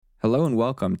Hello and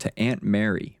welcome to Aunt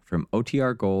Mary from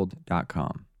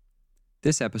OTRGold.com.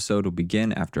 This episode will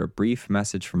begin after a brief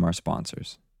message from our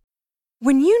sponsors.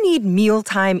 When you need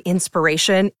mealtime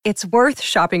inspiration, it's worth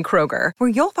shopping Kroger, where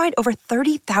you'll find over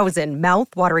 30,000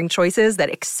 mouth-watering choices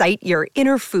that excite your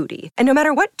inner foodie. And no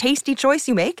matter what tasty choice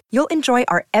you make, you'll enjoy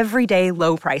our everyday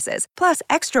low prices, plus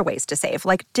extra ways to save,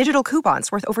 like digital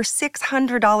coupons worth over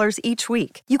 $600 each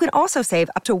week. You can also save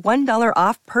up to $1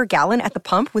 off per gallon at the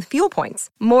pump with fuel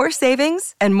points. More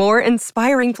savings and more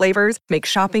inspiring flavors make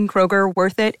shopping Kroger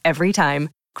worth it every time.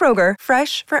 Kroger,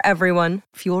 fresh for everyone.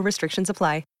 Fuel restrictions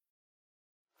apply.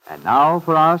 And now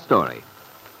for our story.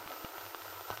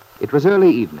 It was early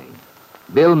evening.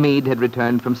 Bill Meade had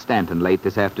returned from Stanton late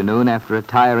this afternoon after a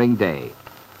tiring day,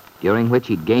 during which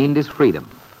he'd gained his freedom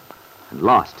and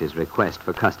lost his request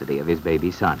for custody of his baby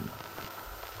son.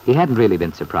 He hadn't really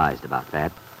been surprised about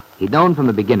that. He'd known from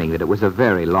the beginning that it was a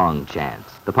very long chance,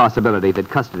 the possibility that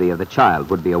custody of the child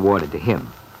would be awarded to him.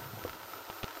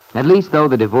 At least, though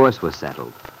the divorce was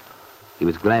settled, he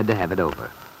was glad to have it over.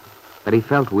 But he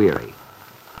felt weary.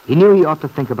 He knew he ought to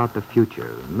think about the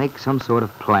future and make some sort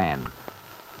of plan,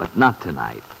 but not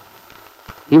tonight.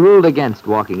 He ruled against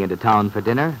walking into town for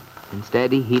dinner.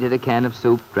 Instead, he heated a can of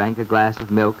soup, drank a glass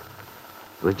of milk,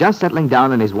 was just settling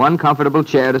down in his one comfortable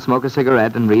chair to smoke a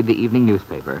cigarette and read the evening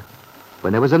newspaper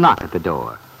when there was a knock at the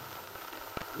door.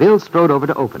 Bill strode over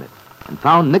to open it and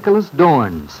found Nicholas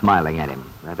Dorn smiling at him,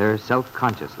 rather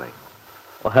self-consciously.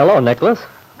 Well, hello, Nicholas.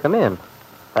 Come in.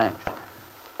 Thanks.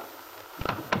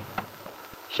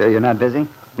 Sure you're not busy?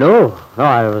 No,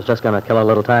 I was just going to kill a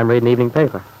little time reading the evening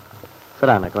paper. Sit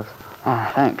down, Nicholas.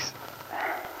 Thanks.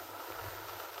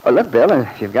 Well, look, Bill,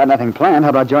 if you've got nothing planned, how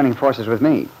about joining forces with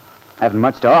me? I haven't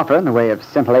much to offer in the way of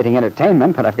scintillating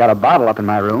entertainment, but I've got a bottle up in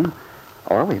my room.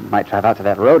 Or we might drive out to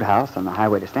that roadhouse on the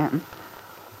highway to Stanton.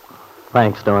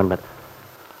 Thanks, Dorn, but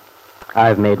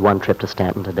I've made one trip to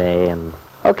Stanton today, and...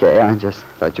 Okay, I just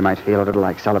thought you might feel a little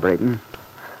like celebrating.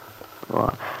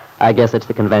 Well, I guess it's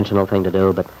the conventional thing to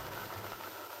do, but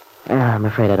I'm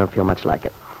afraid I don't feel much like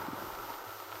it.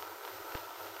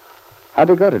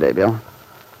 How'd it go today, Bill?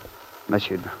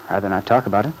 Unless you'd rather not talk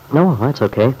about it. No, that's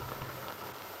okay.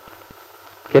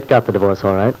 Kit got the divorce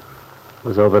all right. It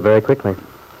was over very quickly.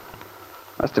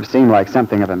 Must have seemed like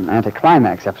something of an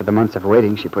anticlimax after the months of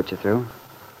waiting she put you through.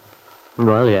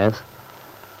 Well, yes.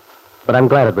 But I'm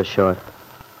glad it was short.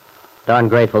 Darn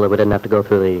grateful that we didn't have to go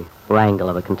through the wrangle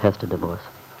of a contested divorce.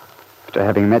 After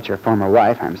having met your former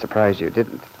wife, I'm surprised you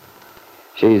didn't.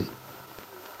 She's...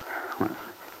 Well,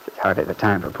 it's hardly the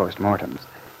time for postmortems.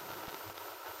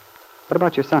 What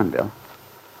about your son, Bill?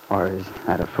 Or is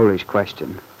that a foolish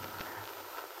question?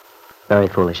 Very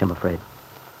foolish, I'm afraid.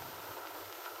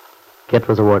 Kit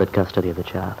was awarded custody of the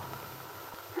child.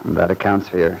 That accounts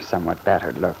for your somewhat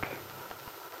battered look.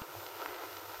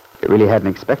 You really hadn't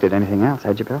expected anything else,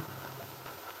 had you, Bill?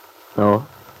 No.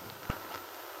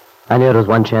 I knew it was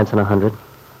one chance in 100.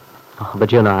 Oh,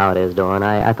 but you know how it is, Dorn.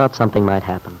 I thought something might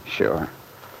happen. Sure.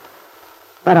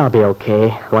 But I'll be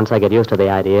okay once I get used to the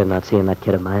idea of not seeing that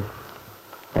kid of mine.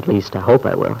 At least, I hope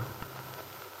I will.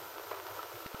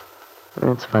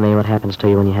 It's funny what happens to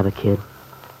you when you have a kid.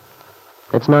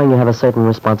 It's knowing you have a certain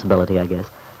responsibility, I guess.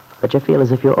 But you feel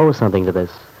as if you owe something to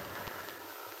this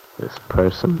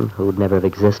person who would never have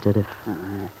existed if...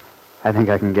 I think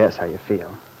I can guess how you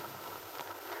feel.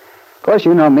 Of course,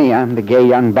 you know me. I'm the gay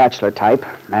young bachelor type.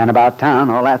 Man about town,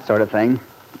 all that sort of thing.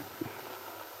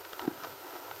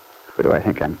 Who do I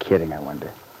think I'm kidding, I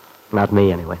wonder? Not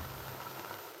me, anyway.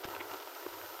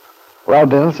 Well,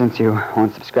 Bill, since you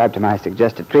won't subscribe to my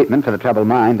suggested treatment for the troubled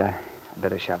mind, I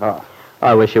better shove off.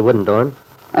 I wish you wouldn't, Dorn.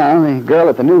 The girl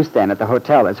at the newsstand at the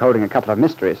hotel is holding a couple of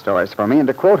mystery stories for me, and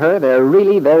to quote her, they're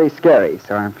really very scary,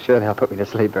 so I'm sure they'll put me to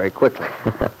sleep very quickly.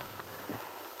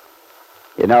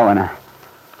 You know, when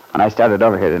I started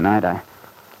over here tonight, I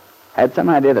had some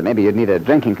idea that maybe you'd need a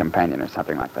drinking companion or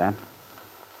something like that.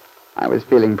 I was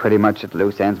feeling pretty much at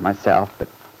loose ends myself, but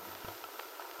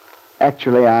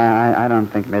actually, I don't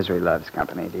think misery loves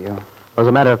company, do you? Well, as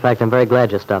a matter of fact, I'm very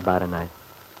glad you stopped by tonight.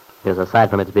 Because aside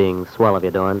from its being swell of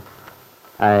you, Dorn,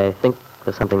 I think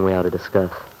there's something we ought to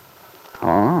discuss.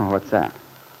 Oh, what's that?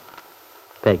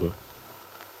 Peggy.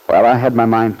 Well, I had my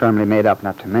mind firmly made up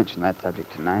not to mention that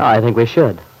subject tonight. Oh, I think we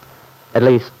should. At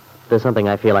least, there's something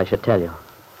I feel I should tell you.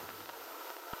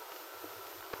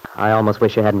 I almost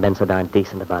wish you hadn't been so darn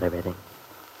decent about everything.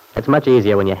 It's much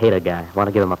easier when you hate a guy. Want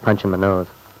to give him a punch in the nose.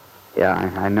 Yeah,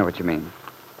 I know what you mean.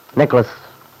 Nicholas,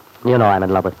 you know I'm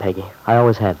in love with Peggy. I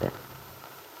always have been.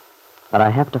 But I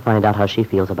have to find out how she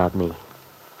feels about me.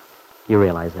 You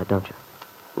realize that, don't you?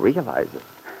 Realize it?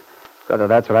 So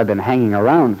that's what I've been hanging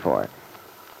around for.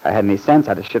 If I had any sense,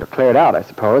 I should have cleared out, I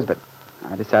suppose, but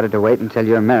I decided to wait until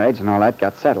your marriage and all that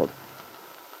got settled.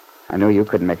 I knew you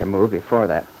couldn't make a move before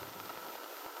that.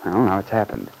 Well, now it's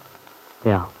happened.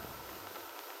 Yeah.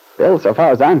 Bill, so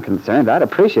far as I'm concerned, I'd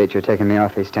appreciate your taking me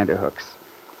off these tenterhooks.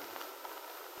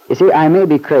 You see, I may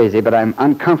be crazy, but I'm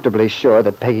uncomfortably sure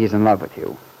that Peggy's in love with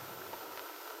you.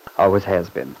 Always has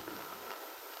been.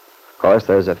 Of course,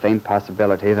 there's a faint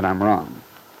possibility that I'm wrong.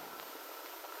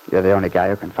 You're the only guy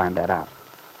who can find that out.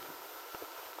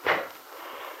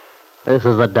 This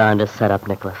is the darndest setup,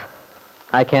 Nicholas.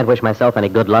 I can't wish myself any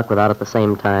good luck without at the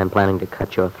same time planning to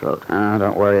cut your throat. Oh,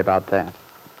 don't worry about that.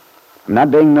 I'm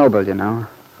not being noble, you know.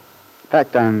 In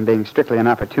fact, I'm being strictly an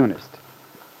opportunist.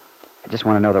 I just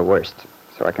want to know the worst,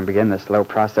 so I can begin the slow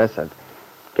process of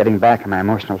getting back on my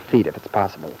emotional feet if it's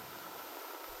possible.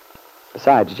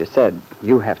 Besides, as you said,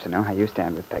 you have to know how you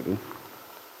stand with Peggy.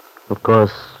 Of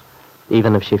course,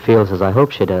 even if she feels as I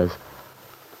hope she does,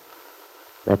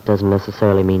 that doesn't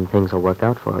necessarily mean things will work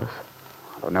out for us.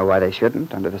 I don't know why they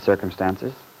shouldn't, under the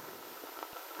circumstances.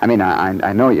 I mean,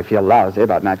 I know you feel lousy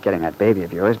about not getting that baby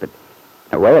of yours, but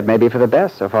in a way it may be for the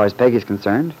best, so far as Peggy's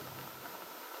concerned.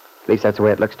 At least that's the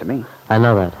way it looks to me. I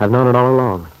know that. I've known it all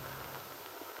along.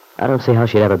 I don't see how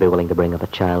she'd ever be willing to bring up a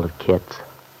child of Kit's.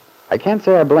 I can't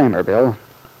say I blame her, Bill.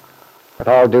 With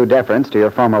all due deference to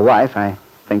your former wife, I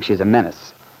think she's a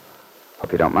menace.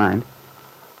 Hope you don't mind.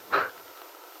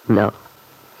 No.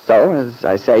 So, as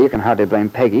I say, you can hardly blame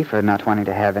Peggy for not wanting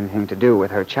to have anything to do with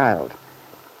her child.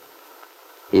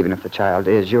 Even if the child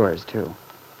is yours, too.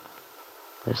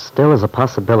 There still is a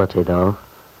possibility, though.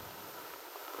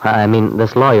 I mean,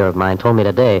 this lawyer of mine told me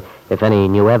today if any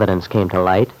new evidence came to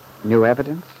light. New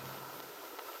evidence?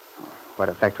 What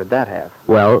effect would that have?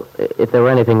 Well, if there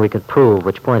were anything we could prove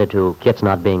which pointed to Kit's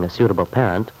not being a suitable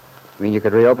parent. You mean you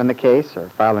could reopen the case or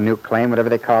file a new claim, whatever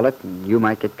they call it, and you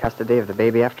might get custody of the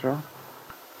baby after all?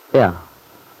 Yeah.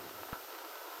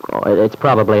 Oh, it's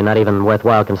probably not even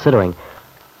worthwhile considering,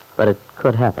 but it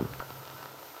could happen.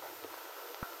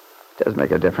 It does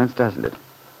make a difference, doesn't it?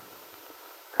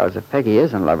 Because if Peggy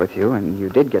is in love with you and you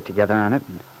did get together on it,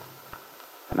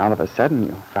 and all of a sudden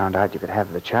you found out you could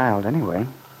have the child anyway.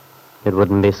 It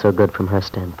wouldn't be so good from her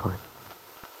standpoint.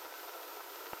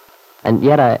 And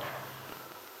yet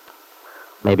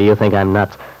maybe you think I'm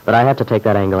nuts, but I have to take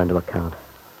that angle into account.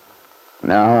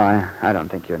 No, I don't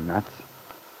think you're nuts.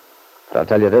 But I'll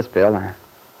tell you this, Bill.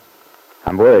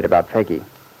 I'm worried about Peggy.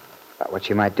 About what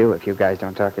she might do if you guys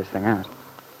don't talk this thing out.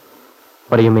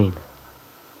 What do you mean?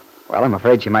 Well, I'm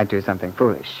afraid she might do something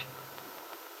foolish.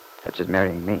 Such as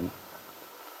marrying me.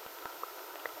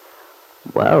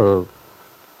 Well,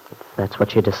 if that's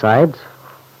what she decides,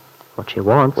 what she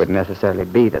wants. Wouldn't necessarily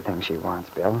be the thing she wants,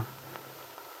 Bill.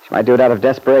 She might do it out of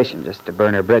desperation, just to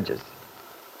burn her bridges.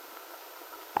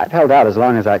 I've held out as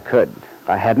long as I could. If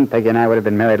I hadn't, Peggy and I would have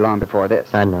been married long before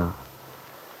this. I know.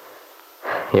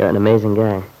 You're an amazing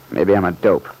guy. Maybe I'm a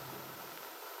dope.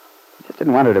 I just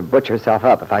didn't want her to butcher herself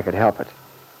up if I could help it.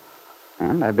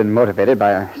 And I've been motivated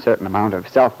by a certain amount of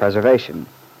self-preservation.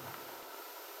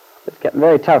 It's getting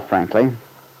very tough, frankly.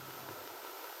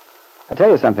 I'll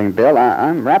tell you something, Bill.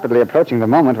 I'm rapidly approaching the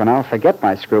moment when I'll forget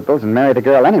my scruples and marry the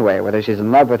girl anyway, whether she's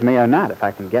in love with me or not, if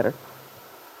I can get her.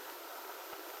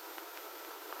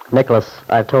 Nicholas,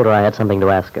 I've told her I had something to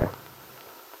ask her.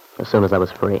 As soon as I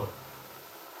was free.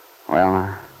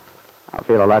 Well, I'll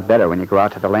feel a lot better when you go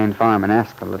out to the Lane farm and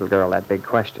ask the little girl that big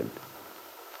question.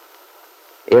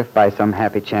 If by some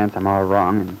happy chance I'm all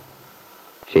wrong and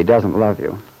she doesn't love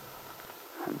you,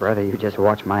 brother, you just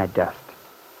watch my dust.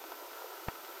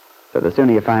 So the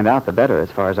sooner you find out, the better,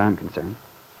 as far as I'm concerned.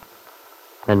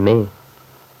 And me.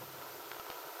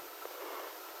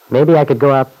 Maybe I could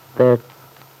go out there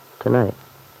tonight.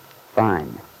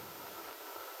 Fine.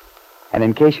 And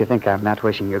in case you think I'm not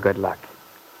wishing you good luck,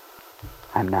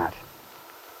 I'm not.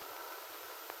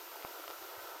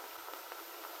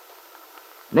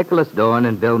 Nicholas Dorn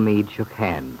and Bill Meade shook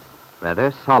hands,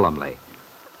 rather solemnly,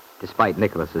 despite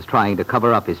Nicholas's trying to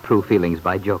cover up his true feelings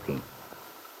by joking.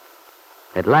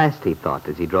 At last, he thought,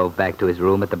 as he drove back to his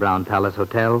room at the Brown Palace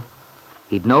Hotel,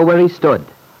 he'd know where he stood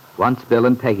once Bill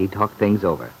and Peggy talked things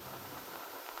over.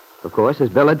 Of course, as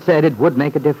Bill had said, it would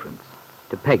make a difference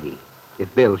to Peggy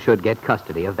if Bill should get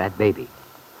custody of that baby.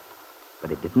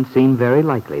 But it didn't seem very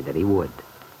likely that he would.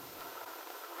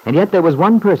 And yet there was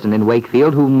one person in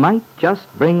Wakefield who might just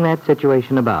bring that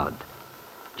situation about.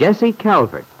 Jessie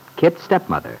Calvert, Kit's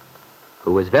stepmother,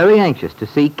 who was very anxious to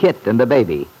see Kit and the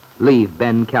baby leave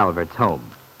Ben Calvert's home.